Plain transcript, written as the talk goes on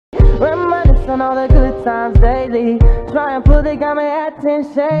Reminiscing all the good times daily. Try and pull it, got me acting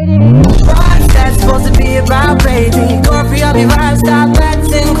shady. What's that supposed to be about, baby? Go free up your vibe, stop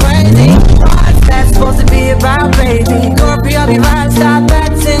acting crazy. What's that supposed to be about, baby? Go free up your vibe, stop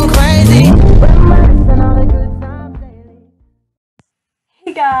acting crazy. Reminiscing all the good times daily.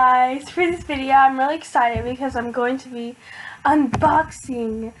 Hey guys, for this video I'm really excited because I'm going to be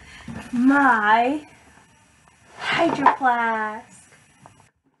unboxing my Hydro Flask.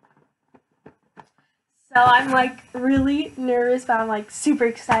 So I'm like really nervous, but I'm like super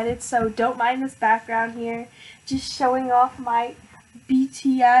excited, so don't mind this background here. Just showing off my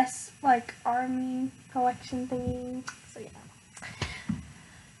BTS like army collection thingy. So yeah.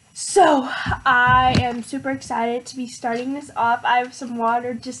 So I am super excited to be starting this off. I have some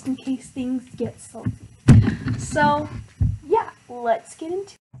water just in case things get salty. So yeah, let's get into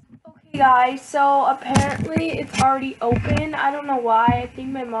it. Okay guys, so apparently it's already open. I don't know why. I think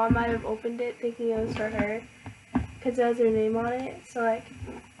my mom might have opened it thinking it was for her because it has her name on it. So like,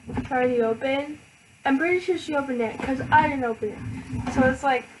 it's already open. I'm pretty sure she opened it because I didn't open it. So it's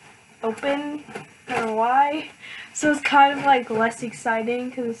like open. I don't know why. So it's kind of like less exciting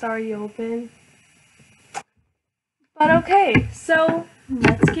because it's already open. But okay, so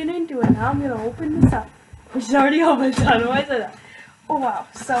let's get into it. Now I'm going to open this up. Which is already open, so I don't know why I said that. Oh wow,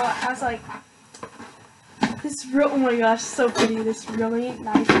 so I was like, this real, oh my gosh, so pretty, this really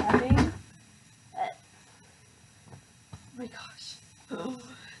nice wrapping. Oh my gosh.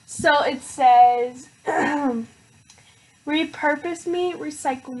 So it says, repurpose me,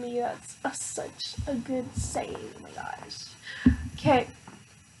 recycle me. That's such a good saying, oh my gosh. Okay.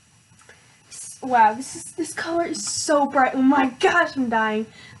 Wow, this color is so bright. Oh my gosh, I'm dying.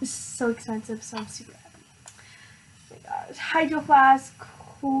 This is so expensive, so I'm super happy. Oh my gosh. Hydro Flask,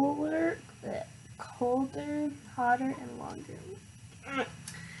 colder, hotter, and longer.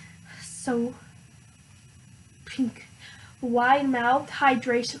 So pink. Wide mouth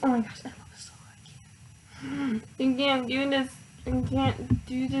hydration. Oh my gosh, I love this so much. I can't do this. I can't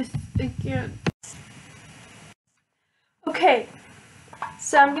do this. I can't. Okay,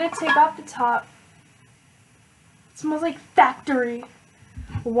 so I'm gonna take off the top. It smells like factory.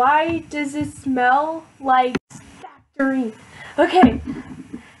 Why does it smell like factory? Okay.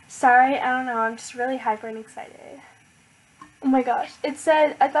 Sorry, I don't know. I'm just really hyper and excited. Oh my gosh. It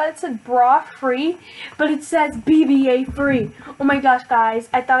said, I thought it said bra free, but it says BBA free. Oh my gosh, guys.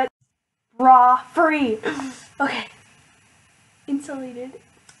 I thought it was bra free. Okay. Insulated.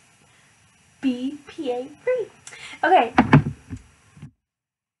 BPA free. Okay.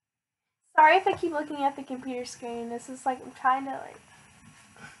 Sorry if I keep looking at the computer screen. This is like, I'm trying to like,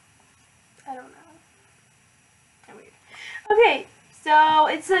 I don't know. I'm weird. Okay. So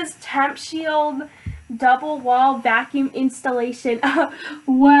it says temp shield double wall vacuum installation.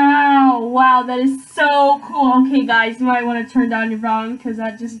 Wow, that is so cool. Okay guys, you might want to turn down your volume because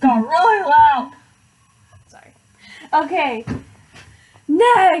that just got really loud. Sorry. Okay.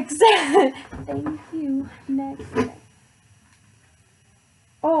 Next. Thank you. Next.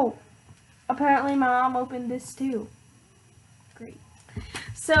 Oh, apparently my mom opened this too. Great.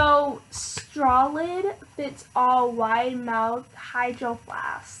 So, straw lid fits all wide mouth Hydro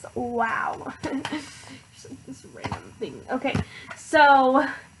Flask. Wow. This random thing. Okay, so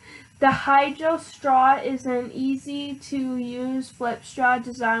the Hydro straw is an easy to use flip straw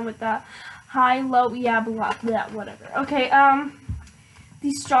design with the high, low, yeah, blah, blah, whatever. Okay,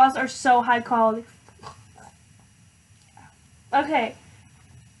 these straws are so high quality. Okay,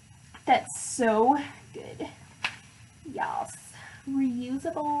 that's so good. Yes.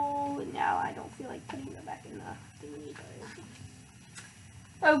 Reusable. Now I don't feel like putting them back in the thingy,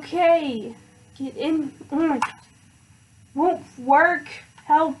 but okay. Get in. Oh my god. Won't work.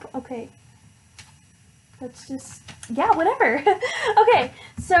 Help. Okay. Let's just, yeah, whatever. Okay.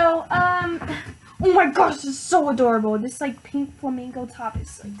 So, oh my gosh, this is so adorable. This like pink flamingo top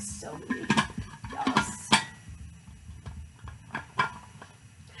is like so neat. Yes.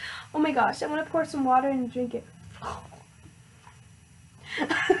 Oh my gosh, I'm gonna pour some water and drink it.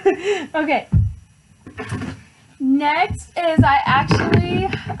 Okay. Next is I actually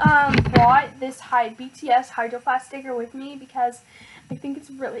brought this BTS Hydro Flask sticker with me because I think it's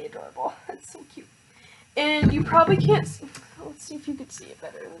really adorable. It's so cute. And you probably can't see, let's see if you could see it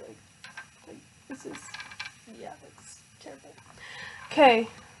better. Like this is, yeah, that's terrible. Okay.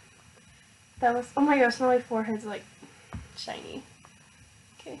 That was, oh my gosh, now my forehead's like shiny.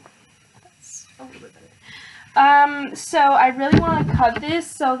 Okay. That's a little bit better. So I really want to cut this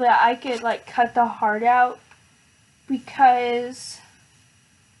so that I could like cut the heart out because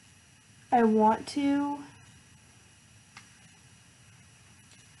I want to.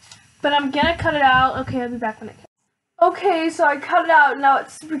 But I'm gonna cut it out. Okay, I'll be back when I cut it. Okay, so I cut it out. Now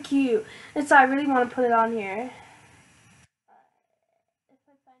it's super cute. And so I really want to put it on here. If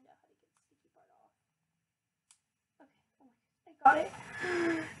I find out how to get the sticky part off. Okay, I got it.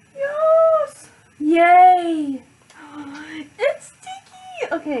 Yes! Yay! It's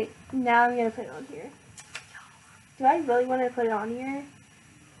sticky! Okay, now I'm gonna put it on here. Do I really want to put it on here?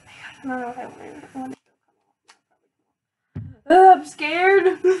 I don't know if I want it. I'm scared.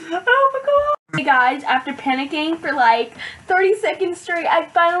 Oh my god. Hey guys, after panicking for like 30 seconds straight, I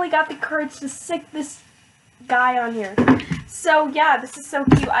finally got the courage to stick this guy on here. So yeah, this is so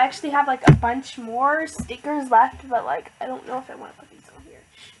cute. I actually have like a bunch more stickers left, but like I don't know if I want to put these on here.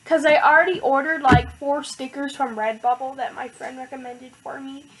 Because I already ordered like 4 stickers from Redbubble that my friend recommended for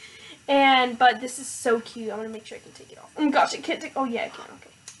me. But this is so cute. I'm going to make sure I can take it off. Oh my gosh, I can't take, oh yeah, I can. Okay,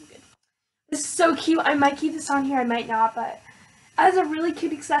 I'm good. This is so cute. I might keep this on here, I might not, but as a really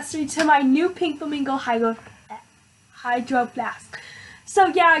cute accessory to my new Pink Flamingo Hydro Flask. So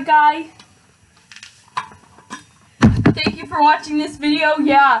yeah, guys. Thank you for watching this video.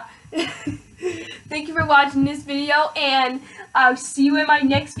 Yeah. Thank you for watching this video, and I'll see you in my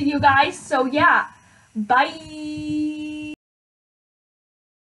next video, guys. So yeah, bye.